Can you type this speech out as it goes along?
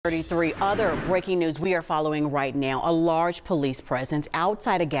33 other breaking news we are following right now. A large police presence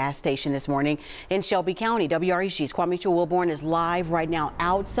outside a gas station this morning in Shelby County. WREG's Kwame Wilborn is live right now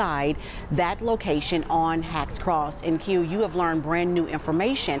outside that location on Hacks Cross. And Q, you have learned brand new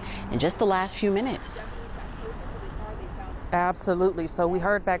information in just the last few minutes. Absolutely. So we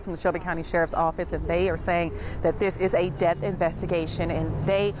heard back from the Shelby County Sheriff's Office, and they are saying that this is a death investigation, and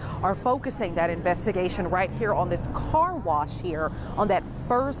they are focusing that investigation right here on this car wash here on that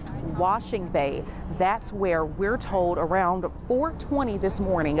first washing bay. That's where we're told around 4:20 this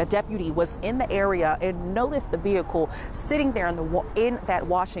morning, a deputy was in the area and noticed the vehicle sitting there in that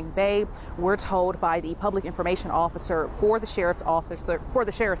washing bay. We're told by the public information officer for the sheriff's office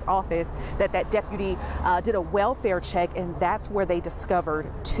that that deputy did a welfare check, and that's where they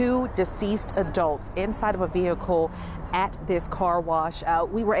discovered two deceased adults inside of a vehicle at this car wash.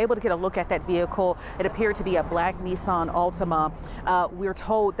 We were able to get a look at that vehicle. It appeared to be a black Nissan Altima. We're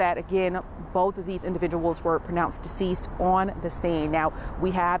told that, again, both of these individuals were pronounced deceased on the scene. Now,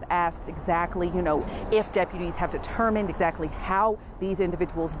 we have asked exactly, if deputies have determined exactly how these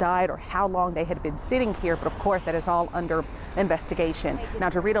individuals died or how long they had been sitting here, but of course that is all under investigation. Now,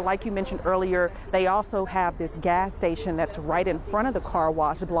 Jarita, like you mentioned earlier, they also have this gas station that's right in front of the car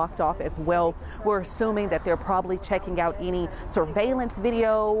wash blocked off as well. We're assuming that they're probably checking out any surveillance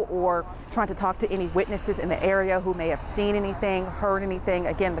video or trying to talk to any witnesses in the area who may have seen anything, heard anything.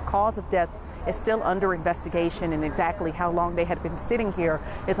 Again, the cause of death is still under investigation, and exactly how long they had been sitting here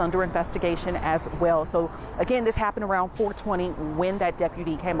is under investigation as well. So again, this happened around 4:20 when that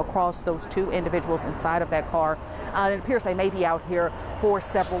deputy came across those two individuals inside of that car. It appears they may be out here for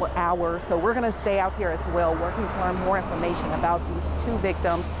several hours. So we're going to stay out here as well, working to learn more information about these two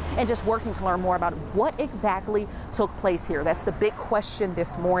victims and just working to learn more about what exactly took place here. That's the big question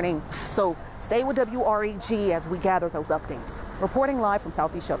this morning. So stay with WREG as we gather those updates. Reporting live from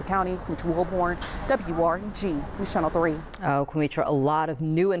Southeast Shelby County, Kwame Wilborn, WREG News Channel 3. Oh, Kwame, a lot of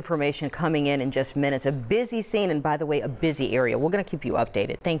new information coming in just minutes. A busy scene, and by the way, a busy area. We're going to keep you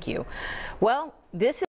updated. Thank you. Well, this is